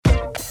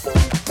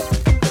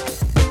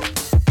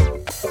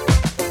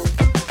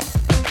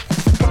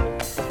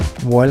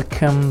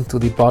Welcome to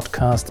the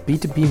podcast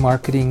B2B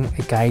Marketing,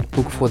 a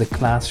guidebook for the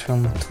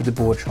classroom to the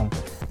boardroom.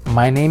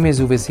 My name is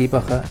Uwe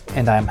Seebacher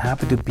and I'm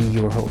happy to be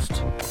your host.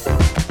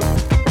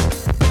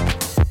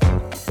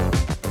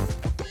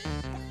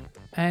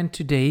 And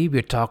today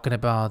we're talking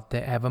about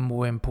the ever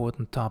more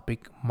important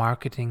topic,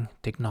 marketing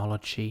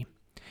technology.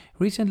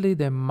 Recently,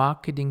 the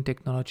Marketing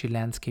Technology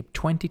Landscape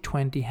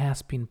 2020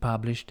 has been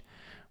published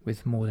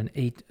with more than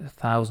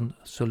 8,000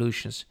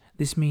 solutions.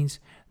 This means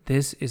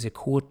this is a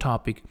core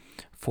topic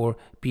for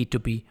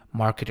B2B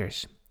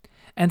marketers.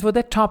 And for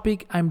that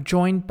topic, I'm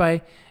joined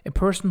by a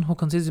person who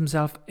considers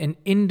himself an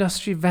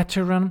industry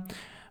veteran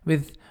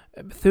with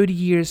 30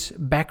 years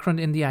background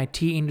in the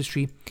IT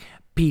industry,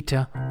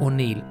 Peter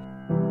O'Neill.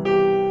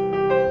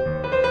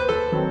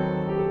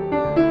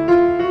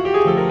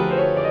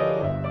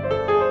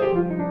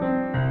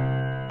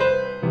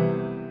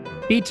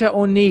 Peter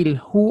O'Neill,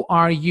 who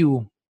are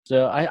you?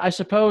 So I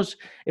suppose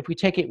if we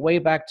take it way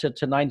back to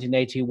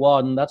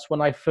 1981, that's when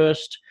I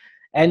first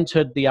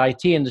entered the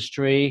IT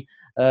industry,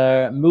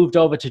 moved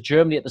over to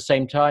Germany at the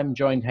same time,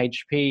 joined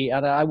HP,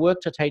 and I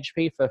worked at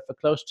HP for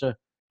close to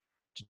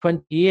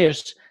 20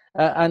 years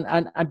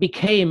and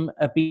became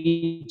a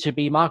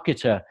B2B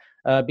marketer.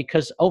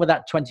 Because over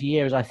that 20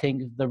 years, I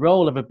think the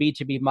role of a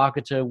B2B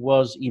marketer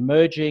was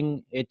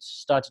emerging. It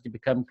started to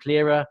become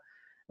clearer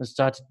and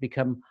started to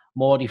become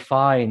more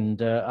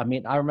defined.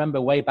 I remember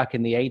way back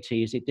in the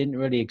 80s, it didn't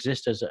really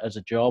exist as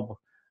a job,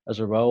 as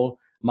a role.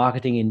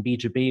 Marketing in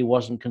B2B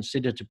wasn't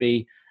considered to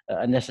be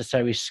a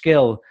necessary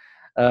skill.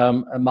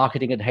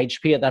 Marketing at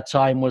HP at that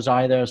time was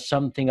either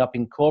something up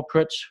in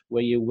corporate,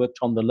 where you worked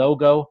on the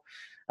logo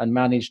and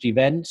managed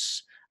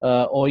events,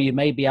 or you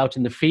may be out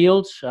in the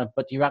field,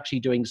 but you're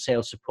actually doing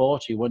sales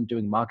support, you weren't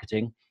doing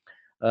marketing,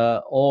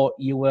 or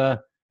you were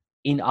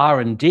in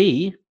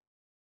R&D,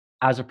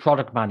 as a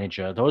product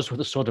manager. Those were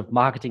the sort of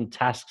marketing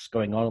tasks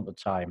going on at the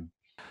time.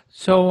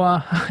 So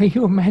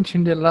you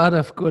mentioned a lot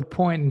of good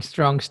points and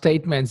strong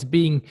statements,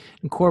 being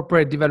in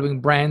corporate, developing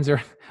brands or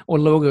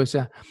logos.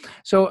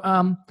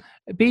 So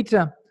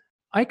Peter,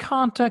 I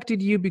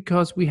contacted you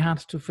because we had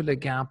to fill a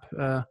gap.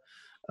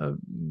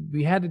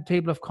 We had a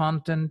table of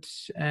content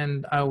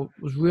and I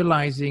was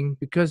realizing,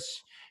 because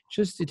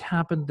just it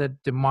happened that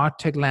the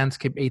MarTech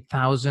Landscape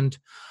 8000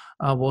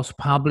 was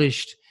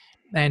published,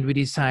 and we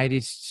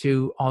decided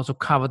to also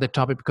cover the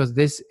topic because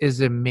this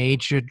is a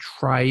major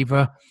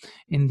driver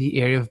in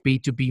the area of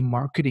B2B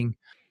marketing.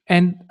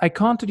 And I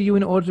contacted you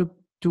in order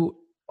to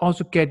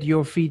also get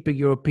your feedback,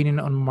 your opinion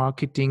on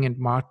marketing and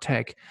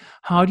MarTech.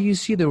 How do you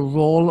see the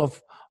role of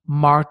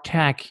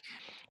MarTech?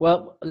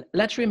 Well,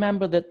 let's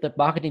remember that the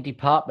marketing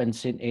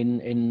departments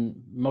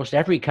in most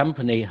every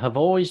company have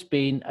always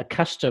been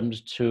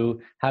accustomed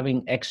to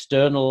having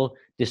external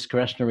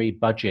discretionary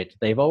budget.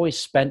 They've always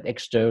spent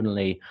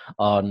externally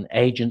on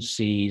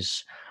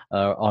agencies,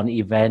 on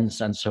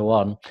events, and so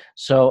on.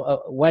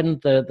 So when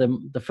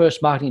the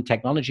first marketing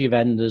technology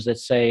vendors,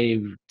 let's say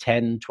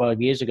 10,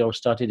 12 years ago,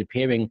 started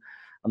appearing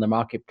on the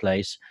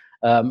marketplace,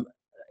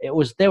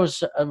 there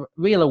was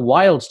a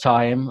wild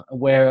time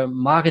where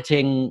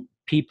marketing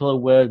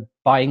people were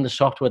buying the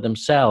software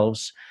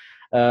themselves,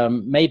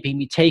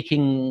 maybe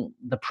taking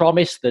the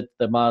promise that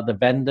the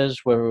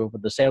vendors were,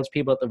 the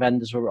salespeople at the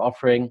vendors were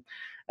offering,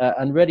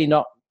 and really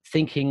not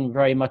thinking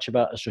very much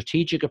about a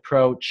strategic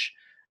approach,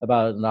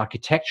 about an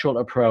architectural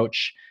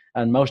approach,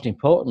 and most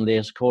importantly,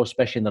 of course,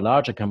 especially in the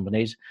larger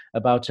companies,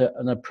 about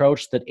an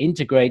approach that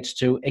integrates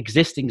to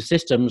existing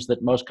systems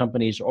that most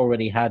companies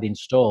already had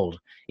installed,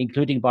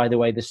 including, by the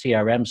way, the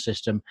CRM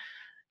system.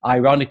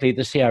 Ironically,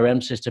 the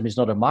CRM system is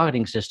not a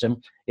marketing system.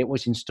 It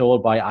was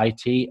installed by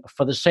IT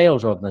for the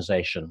sales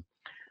organization.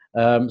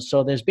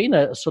 So there's been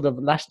a sort of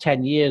last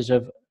 10 years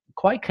of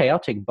quite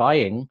chaotic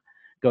buying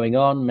going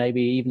on,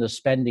 maybe even a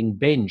spending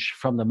binge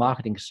from the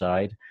marketing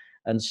side.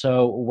 And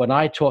so when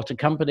I talk to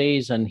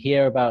companies and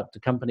hear about the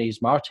company's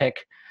MarTech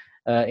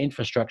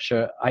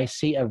infrastructure, I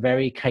see a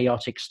very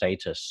chaotic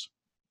status.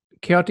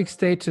 Chaotic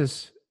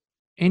status,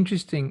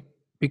 interesting,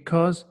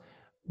 because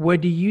where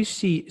do you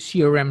see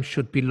CRM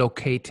should be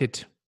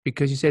located?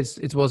 Because you said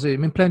it was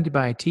implemented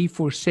by IT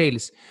for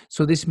sales.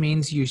 So this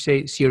means you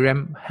say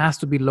CRM has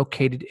to be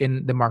located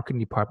in the marketing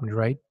department,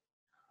 right?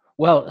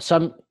 Well,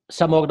 some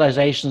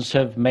organizations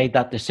have made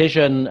that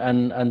decision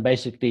and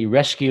basically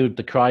rescued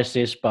the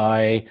crisis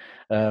by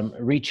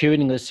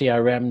retuning the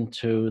CRM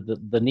to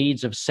the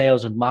needs of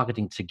sales and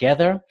marketing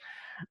together,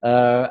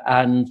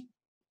 and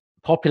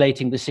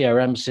populating the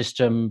CRM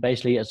system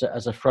basically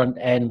as a front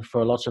end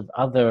for lots of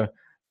other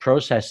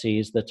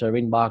processes that are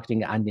in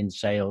marketing and in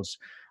sales.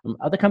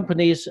 Other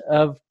companies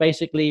have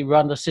basically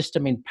run the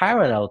system in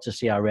parallel to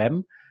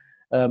CRM,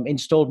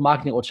 installed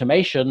marketing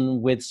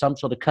automation with some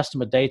sort of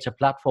customer data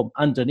platform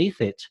underneath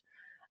it.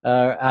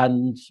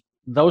 And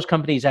those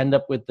companies end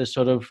up with the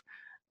sort of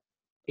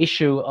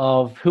issue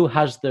of who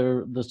has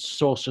the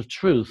source of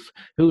truth,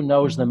 who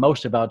knows the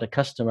most about the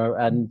customer.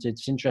 And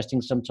it's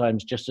interesting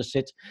sometimes just to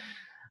sit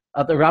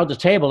around the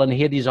table and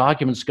hear these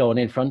arguments going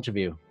in front of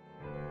you.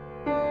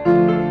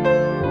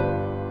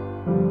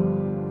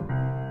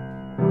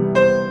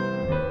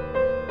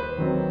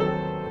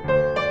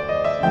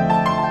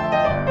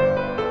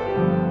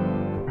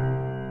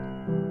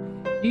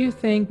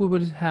 think we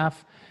will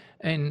have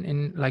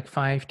in like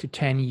 5 to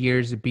 10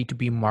 years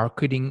B2B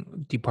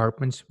marketing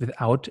departments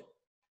without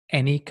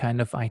any kind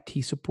of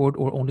IT support,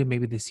 or only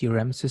maybe the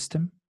CRM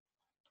system?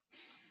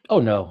 Oh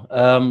no,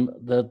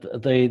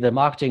 the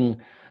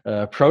marketing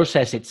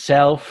process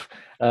itself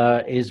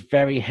is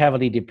very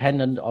heavily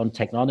dependent on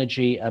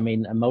technology. I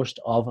mean, most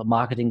of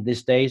marketing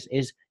these days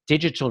is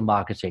digital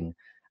marketing,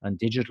 and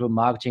digital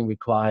marketing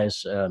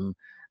requires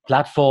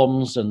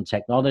platforms and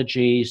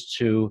technologies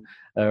to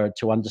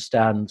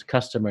understand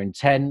customer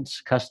intent,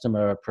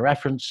 customer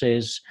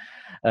preferences,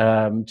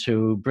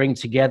 to bring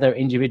together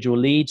individual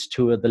leads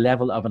to the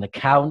level of an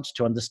account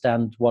to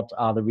understand what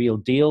are the real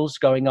deals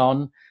going on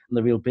and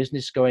the real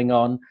business going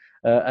on,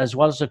 as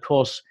well as, of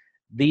course,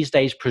 these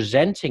days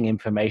presenting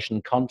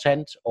information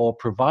content or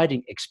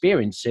providing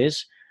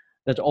experiences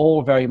that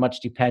all very much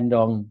depend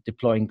on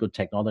deploying good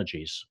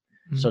technologies.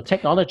 Mhm. So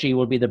technology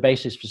will be the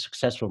basis for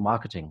successful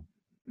marketing.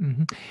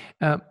 Mhm.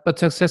 But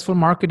successful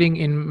marketing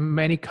in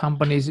many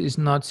companies is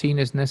not seen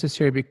as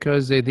necessary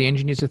because the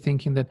engineers are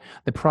thinking that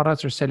the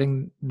products are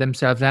selling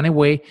themselves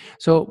anyway.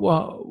 So,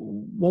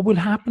 what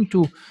will happen to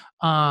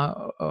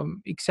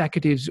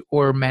executives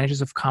or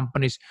managers of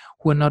companies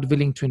who are not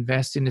willing to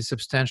invest in a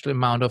substantial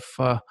amount of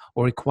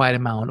or required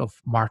amount of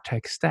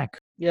MarTech stack?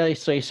 Yeah,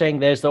 so you're saying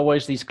there's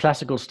always these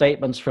classical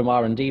statements from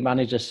R&D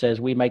managers says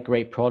we make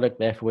great product,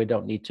 therefore we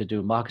don't need to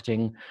do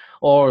marketing.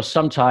 Or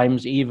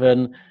sometimes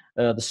even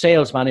the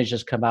sales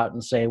managers come out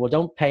and say, well,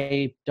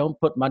 don't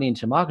put money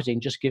into marketing,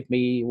 just give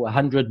me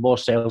 100 more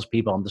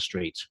salespeople on the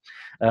street.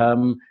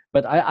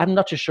 But I'm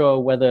not too sure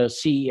whether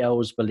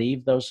CEOs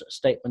believe those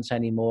statements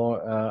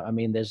anymore. I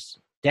mean, there's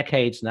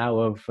decades now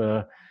of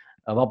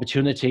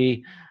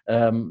opportunity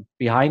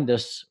behind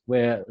us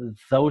where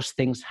those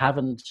things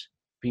haven't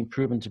been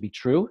proven to be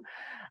true.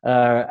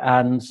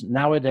 And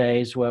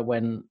nowadays,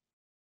 when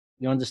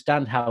you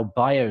understand how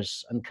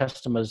buyers and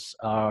customers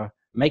are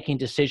making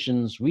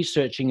decisions,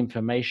 researching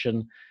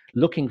information,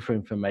 looking for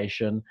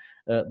information,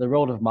 the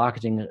role of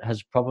marketing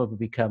has probably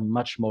become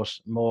much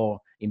more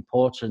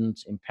important,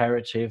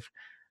 imperative,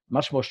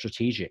 much more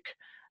strategic.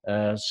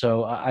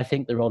 So I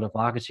think the role of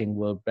marketing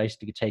will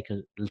basically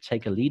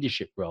take a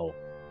leadership role.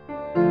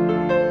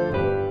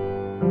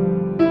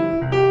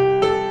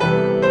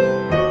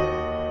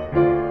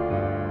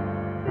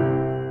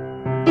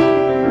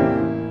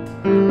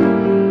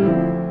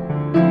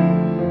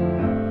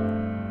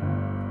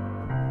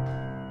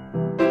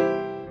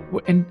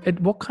 And at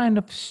what kind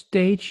of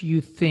stage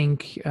you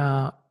think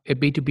a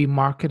B2B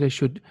marketer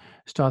should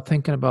start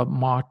thinking about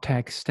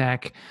MarTech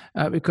stack?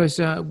 Because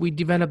we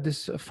developed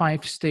this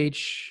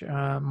 5-stage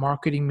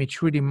marketing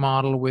maturity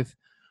model with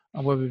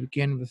where we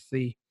begin with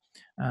the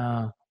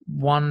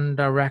one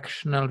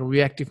directional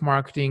reactive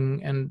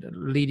marketing and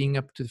leading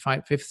up to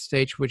the fifth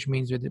stage, which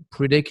means with the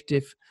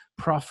predictive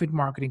profit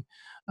marketing.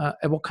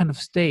 At what kind of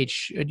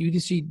stage do you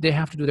see they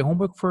have to do their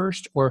homework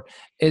first, or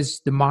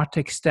is the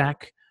MarTech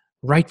stack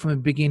right from the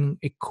beginning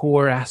a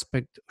core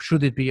aspect,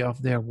 should it be, of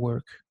their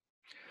work?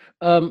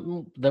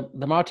 The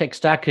MarTech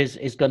stack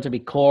is going to be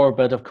core,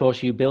 but of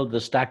course you build the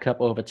stack up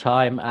over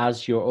time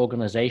as your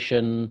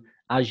organization,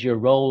 as your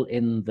role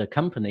in the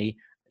company,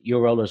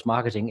 your role as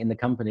marketing in the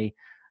company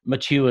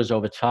matures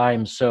over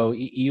time. So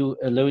you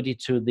alluded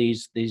to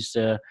these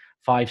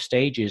 5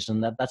 stages,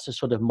 and that's a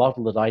sort of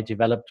model that I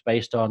developed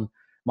based on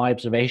my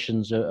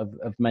observations of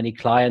many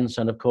clients.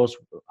 And of course,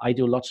 I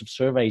do lots of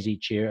surveys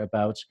each year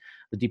about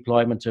the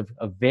deployment of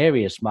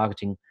various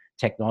marketing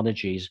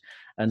technologies.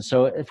 And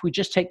so if we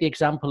just take the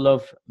example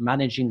of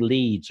managing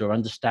leads or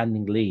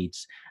understanding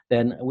leads,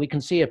 then we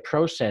can see a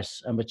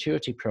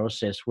maturity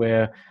process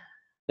where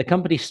the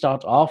companies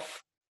start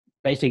off,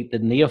 basically the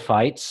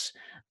neophytes,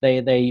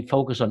 they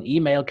focus on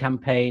email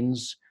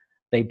campaigns,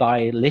 they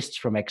buy lists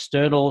from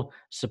external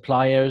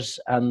suppliers,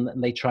 and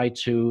they try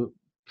to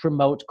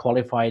promote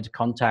qualified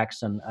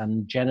contacts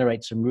and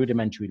generate some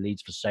rudimentary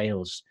leads for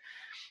sales.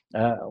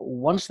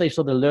 Once they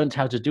sort of learned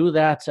how to do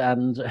that,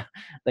 and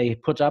they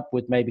put up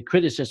with maybe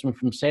criticism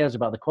from sales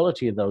about the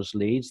quality of those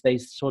leads, they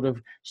sort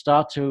of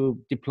start to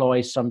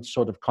deploy some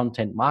sort of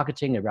content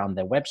marketing around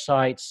their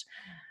websites.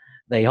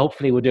 They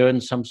hopefully were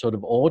doing some sort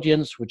of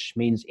audience, which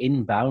means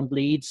inbound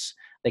leads.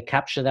 They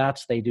capture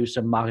that, they do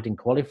some marketing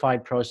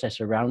qualified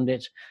process around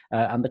it,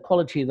 and the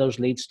quality of those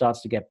leads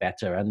starts to get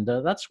better. And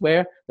that's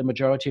where the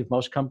majority of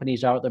most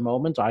companies are at the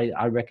moment.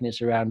 I reckon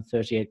it's around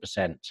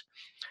 38%.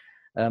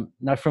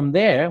 Now, from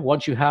there,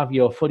 once you have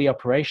your fully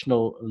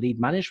operational lead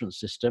management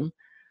system,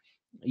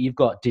 you've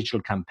got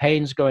digital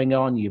campaigns going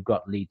on, you've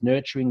got lead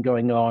nurturing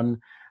going on,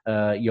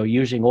 you're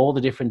using all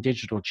the different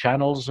digital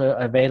channels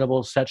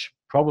available, such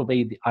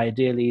probably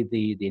ideally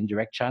the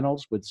indirect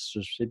channels with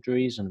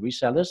subsidiaries and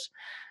resellers.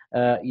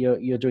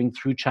 You're doing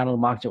through channel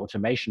marketing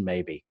automation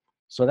maybe.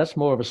 So that's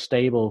more of a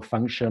stable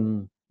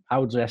function. I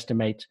would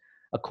estimate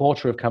a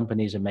quarter of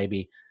companies are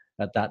maybe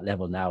at that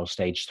level now,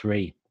 stage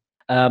 3.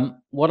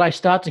 What I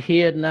start to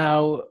hear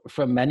now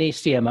from many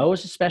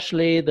CMOs,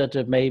 especially that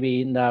are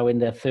maybe now in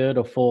their 3rd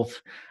or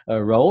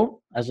 4th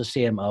role as a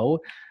CMO,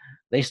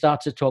 they start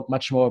to talk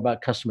much more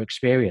about customer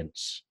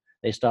experience.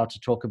 They start to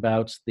talk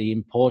about the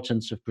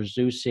importance of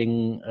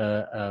producing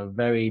a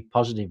very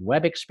positive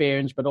web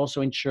experience, but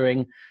also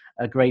ensuring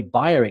a great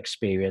buyer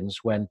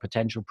experience when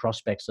potential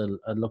prospects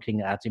are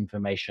looking at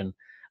information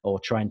or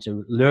trying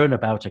to learn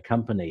about a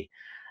company.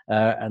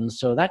 And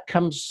so that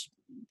comes,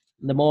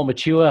 the more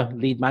mature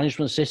lead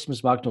management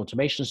systems, marketing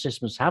automation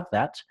systems have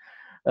that,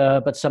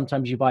 but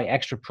sometimes you buy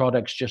extra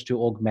products just to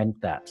augment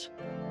that.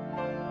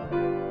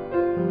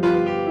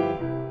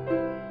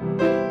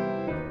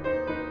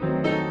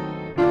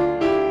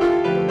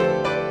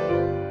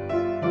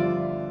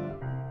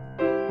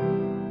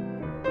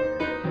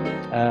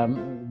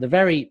 The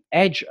very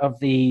edge of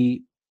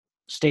the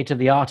state of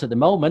the art at the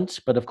moment,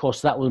 but of course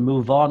that will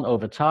move on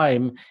over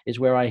time, is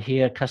where I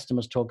hear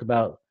customers talk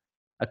about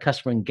a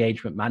customer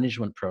engagement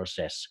management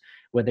process,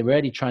 where they're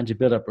really trying to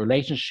build up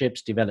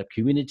relationships, develop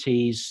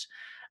communities.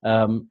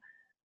 And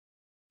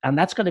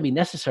that's going to be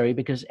necessary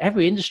because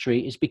every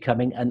industry is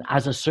becoming an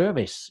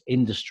as-a-service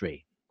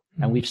industry.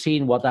 And we've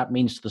seen what that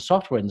means to the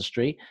software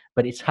industry,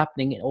 but it's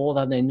happening in all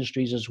other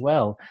industries as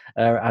well.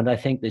 And I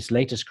think this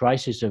latest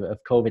crisis of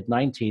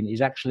COVID-19 is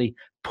actually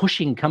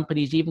pushing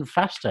companies even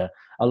faster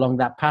along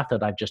that path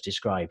that I've just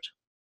described.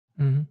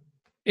 Mm-hmm.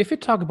 If you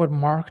talk about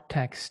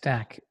MarTech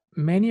stack,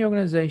 many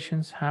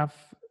organizations have,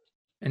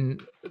 and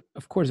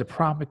of course, a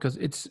problem because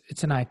it's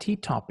an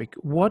IT topic.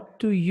 What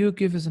do you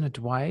give as an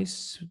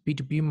advice,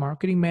 B2B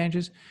marketing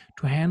managers,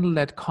 to handle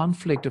that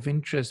conflict of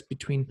interest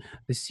between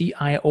the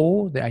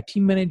CIO, the IT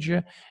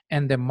manager,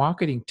 and the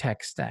marketing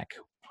tech stack?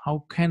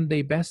 How can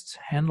they best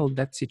handle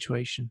that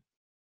situation?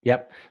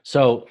 Yep.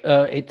 So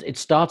it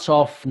starts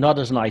off not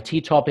as an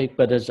IT topic,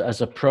 but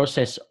as a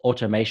process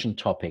automation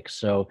topic.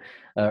 So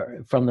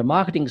from the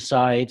marketing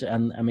side,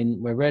 and I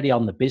mean, we're really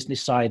on the business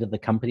side of the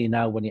company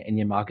now when you're in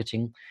your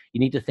marketing,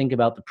 you need to think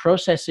about the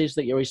processes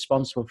that you're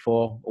responsible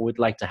for or would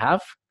like to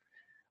have,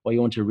 or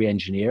you want to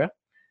re-engineer,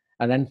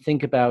 and then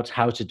think about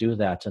how to do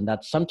that. And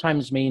that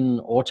sometimes means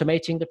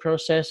automating the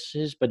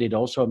processes, but it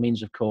also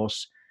means, of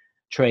course,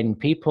 training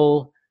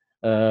people,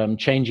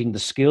 changing the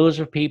skills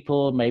of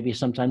people, maybe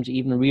sometimes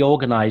even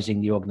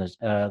reorganizing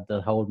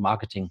the whole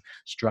marketing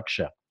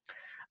structure.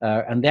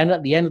 And then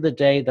at the end of the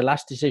day, the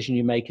last decision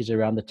you make is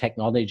around the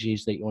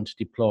technologies that you want to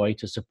deploy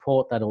to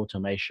support that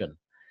automation.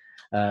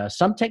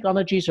 Some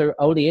technologies are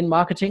only in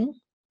marketing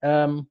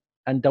and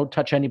don't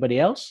touch anybody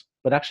else,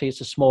 but actually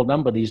it's a small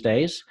number these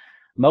days.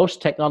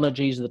 Most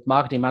technologies that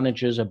marketing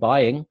managers are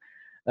buying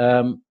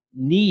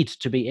need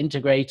to be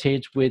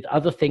integrated with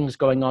other things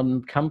going on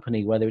in the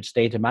company, whether it's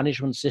data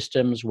management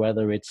systems,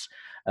 whether it's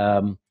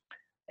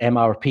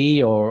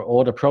MRP or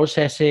order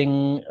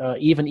processing,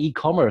 even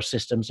e-commerce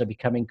systems are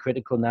becoming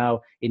critical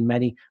now in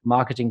many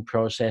marketing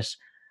process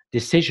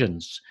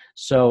decisions.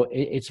 So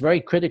it's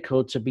very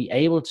critical to be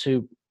able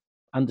to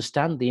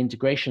understand the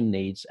integration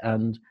needs.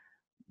 And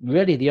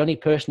really the only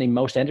person in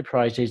most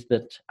enterprises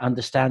that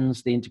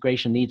understands the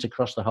integration needs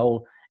across the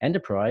whole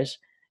enterprise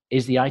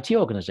is the IT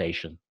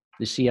organization,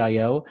 the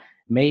CIO.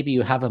 Maybe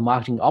you have a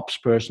marketing ops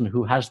person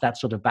who has that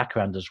sort of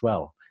background as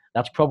well.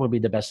 That's probably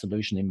the best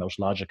solution in most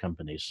larger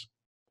companies.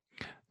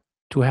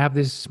 To have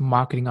this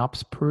marketing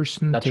ops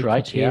person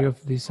take care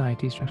of this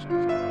IT structure.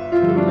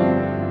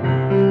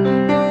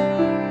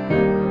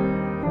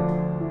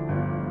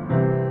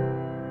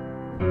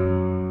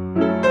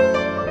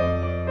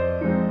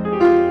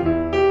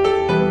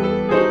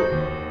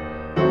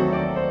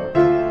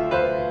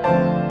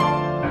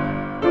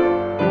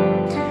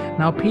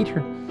 Now,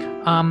 Peter,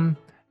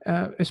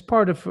 as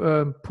part of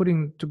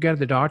putting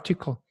together the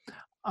article,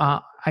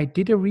 I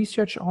did a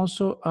research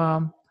also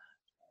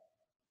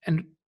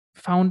and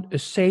found a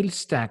sales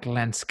stack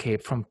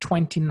landscape from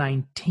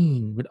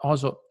 2019 with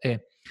also a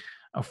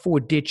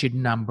 4-digit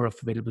number of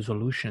available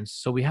solutions.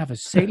 So we have a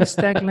sales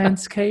stack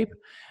landscape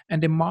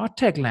and a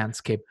MarTech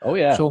landscape. Oh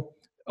yeah. So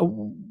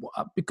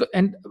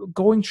and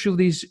going through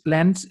these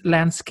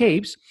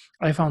landscapes,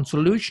 I found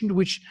solutions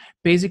which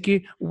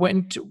basically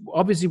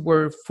obviously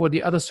were for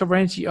the other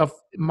sovereignty of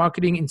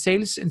marketing and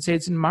sales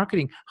and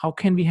marketing. How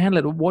can we handle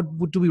it?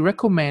 What do we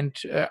recommend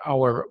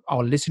our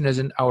listeners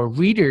and our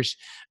readers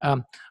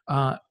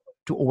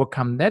to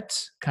overcome that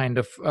kind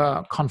of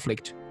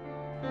conflict?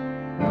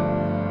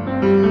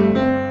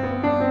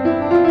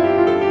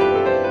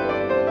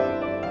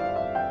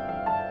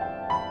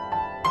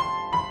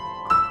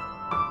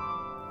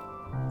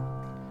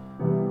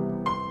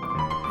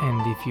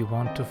 And if you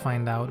want to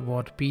find out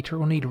what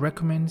Peter O'Neill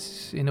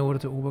recommends in order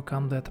to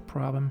overcome that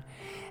problem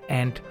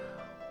and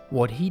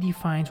what he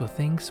defines or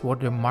thinks what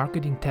the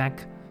marketing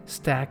tech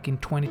stack in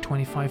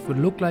 2025 will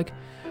look like,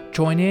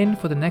 join in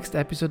for the next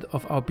episode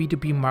of our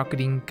B2B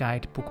Marketing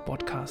Guidebook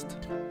podcast.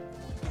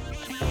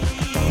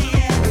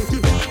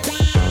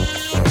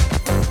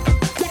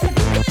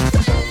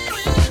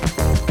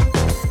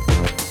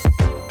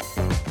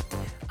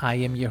 I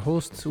am your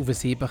host, Uwe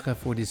Seebacher,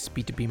 for this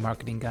B2B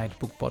Marketing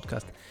Guidebook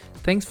podcast.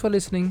 Thanks for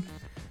listening,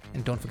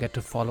 and don't forget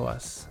to follow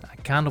us. I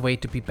can't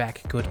wait to be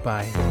back.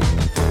 Goodbye.